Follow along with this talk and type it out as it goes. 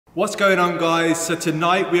What's going on, guys? So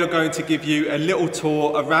tonight we are going to give you a little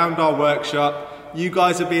tour around our workshop. You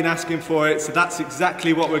guys have been asking for it, so that's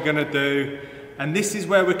exactly what we're going to do. And this is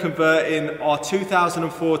where we're converting our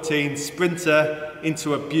 2014 Sprinter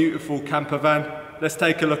into a beautiful camper van. Let's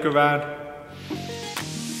take a look around.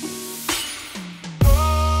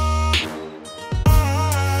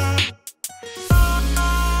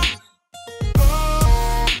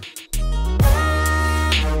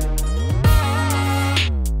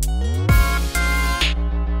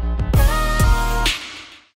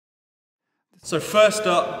 So first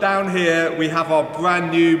up, down here we have our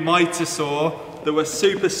brand new miter saw that we're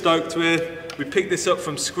super stoked with. We picked this up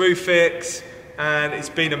from Screwfix and it's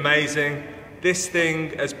been amazing. This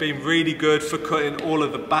thing has been really good for cutting all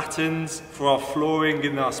of the battens for our flooring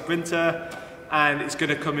in our Sprinter, and it's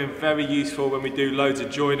going to come in very useful when we do loads of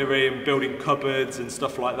joinery and building cupboards and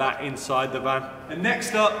stuff like that inside the van. And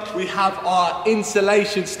next up we have our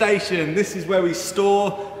insulation station. This is where we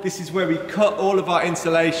store, this is where we cut all of our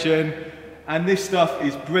insulation. And this stuff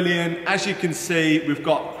is brilliant. As you can see, we've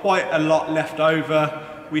got quite a lot left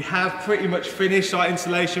over. We have pretty much finished our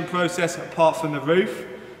insulation process apart from the roof.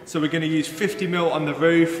 So we're going to use 50mm on the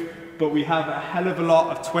roof, but we have a hell of a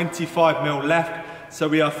lot of 25mm left. So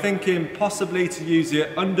we are thinking possibly to use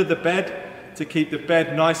it under the bed to keep the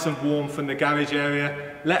bed nice and warm from the garage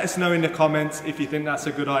area. Let us know in the comments if you think that's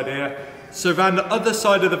a good idea. So around the other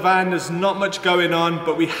side of the van, there's not much going on,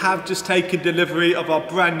 but we have just taken delivery of our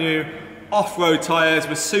brand new off-road tyres.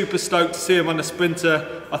 We're super stoked to see them on the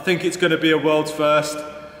Sprinter. I think it's going to be a world's first.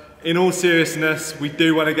 In all seriousness, we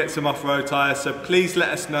do want to get some off-road tyres, so please let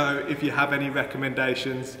us know if you have any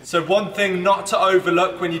recommendations. So one thing not to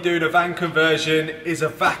overlook when you're doing a van conversion is a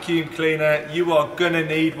vacuum cleaner. You are going to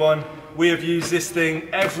need one. We have used this thing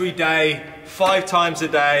every day, 5 times a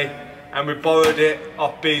day, and we borrowed it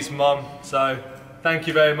off B's mum. So thank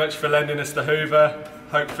you very much for lending us the Hoover.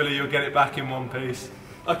 Hopefully you'll get it back in one piece.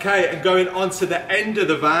 Okay, and going on to the end of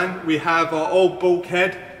the van, we have our old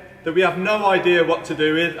bulkhead that we have no idea what to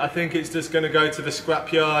do with. I think it's just going to go to the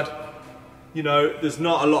scrapyard. You know, there's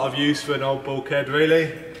not a lot of use for an old bulkhead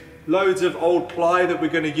really. Loads of old ply that we're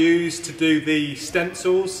going to use to do the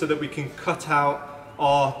stencils so that we can cut out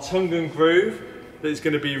our tongue and groove. That's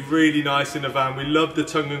going to be really nice in the van. We love the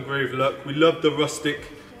tongue and groove look. We love the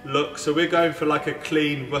rustic look. So we're going for like a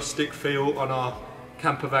clean rustic feel on our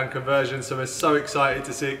camper van conversion, so we're so excited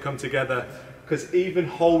to see it come together, because even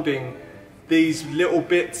holding these little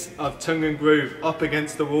bits of tongue and groove up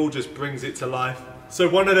against the wall just brings it to life. So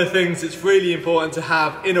one of the things that's really important to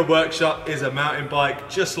have in a workshop is a mountain bike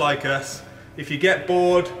just like us. If you get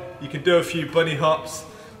bored, you can do a few bunny hops,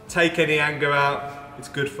 take any anger out, it's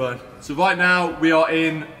good fun. So right now we are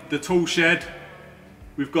in the tool shed.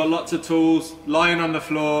 We've got lots of tools lying on the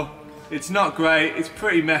floor. It's not great, it's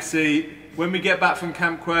pretty messy. When we get back from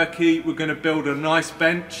Camp Quirky, we're going to build a nice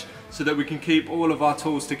bench so that we can keep all of our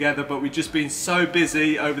tools together, but we've just been so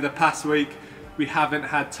busy over the past week, we haven't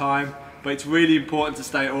had time. But it's really important to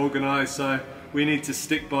stay organised, so we need to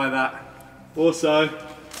stick by that. Also,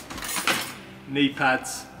 knee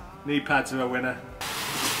pads. Knee pads are a winner.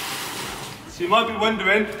 So you might be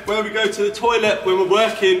wondering where we go to the toilet when we're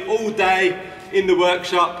working all day in the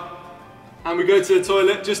workshop, and we go to the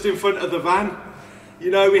toilet just in front of the van. You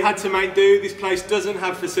know, we had to make do. This place doesn't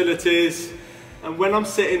have facilities. And when I'm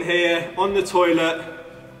sitting here on the toilet,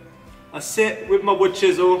 I sit with my wood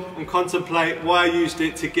chisel and contemplate why I used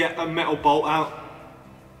it to get a metal bolt out.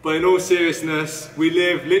 But in all seriousness, we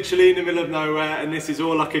live literally in the middle of nowhere and this is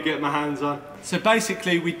all I could get my hands on. So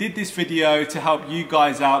basically, we did this video to help you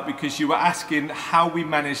guys out because you were asking how we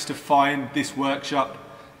managed to find this workshop.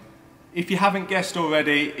 If you haven't guessed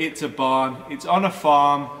already, it's a barn. It's on a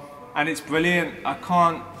farm. And it's brilliant. I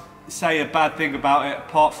can't say a bad thing about it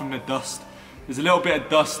apart from the dust. There's a little bit of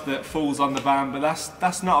dust that falls on the van, but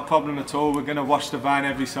that's not a problem at all. We're going to wash the van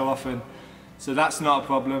every so often, so that's not a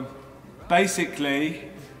problem.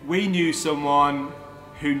 Basically, we knew someone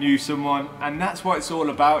who knew someone, and that's what it's all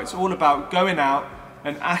about. It's all about going out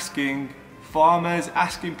and asking farmers,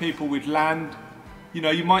 asking people with land. You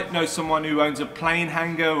know, you might know someone who owns a plane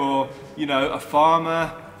hangar, or you know, a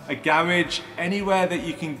farmer, a garage, anywhere that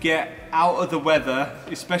you can get out of the weather,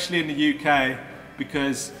 especially in the UK,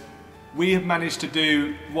 because we have managed to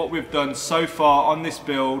do what we've done so far on this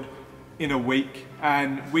build in a week,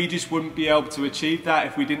 and we just wouldn't be able to achieve that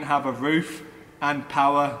if we didn't have a roof and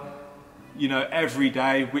power, you know, every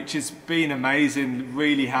day, which has been amazing. It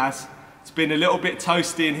really has. It's been a little bit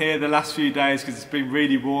toasty in here the last few days because it's been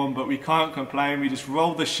really warm, but we can't complain. We just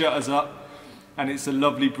roll the shutters up and it's a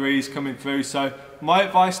lovely breeze coming through. So my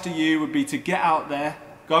advice to you would be to get out there,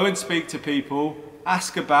 go and speak to people,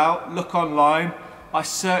 ask about, look online. I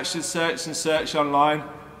searched and searched and searched online.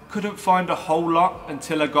 Couldn't find a whole lot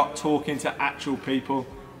until I got talking to actual people.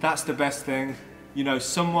 That's the best thing. You know,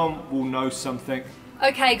 someone will know something.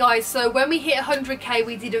 Okay guys, so when we hit 100k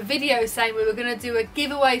we did a video saying we were going to do a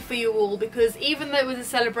giveaway for you all, because even though it was a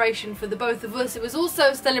celebration for the both of us, it was also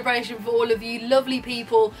a celebration for all of you lovely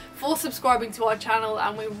people for subscribing to our channel,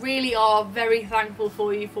 and we really are very thankful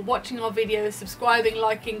for you for watching our videos, subscribing,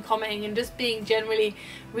 liking, commenting and just being generally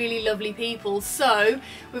really lovely people. So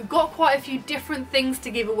we've got quite a few different things to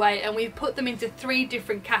give away and we've put them into 3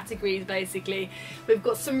 different categories basically. We've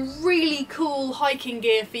got some really cool hiking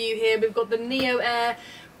gear for you here. We've got the Neo Air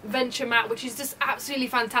Venture mat, which is just absolutely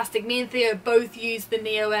fantastic. Me and Theo both use the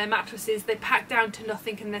Neo Air mattresses. They pack down to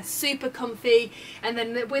nothing and they're super comfy. And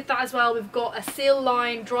then with that as well, we've got a Seal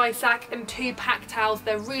Line dry sack and 2 pack towels.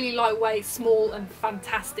 They're really lightweight, small and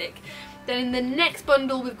fantastic. Then in the next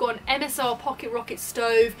bundle we've got an MSR Pocket Rocket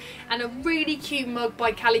stove and a really cute mug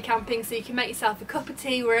by Cali Camping, so you can make yourself a cup of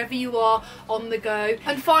tea wherever you are on the go.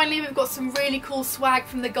 And finally we've got some really cool swag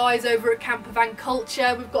from the guys over at Campervan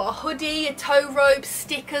Culture. We've got a hoodie, a tow rope,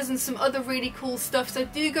 stickers and some other really cool stuff, so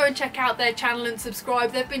do go and check out their channel and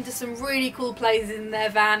subscribe. They've been to some really cool places in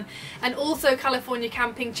their van. And also California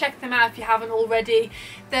Camping, check them out if you haven't already.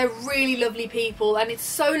 They're really lovely people and it's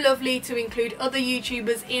so lovely to include other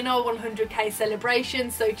YouTubers in our 100k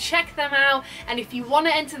celebration, so check them out. And if you want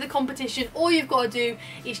to enter the competition, all you've got to do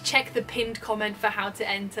is check the pinned comment for how to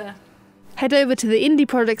enter. Head over to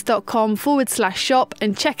theindieprojects.com/shop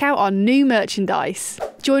and check out our new merchandise.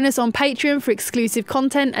 Join us on Patreon for exclusive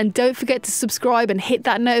content and don't forget to subscribe and hit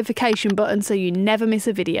that notification button so you never miss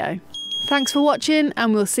a video. Thanks for watching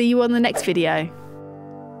and we'll see you on the next video.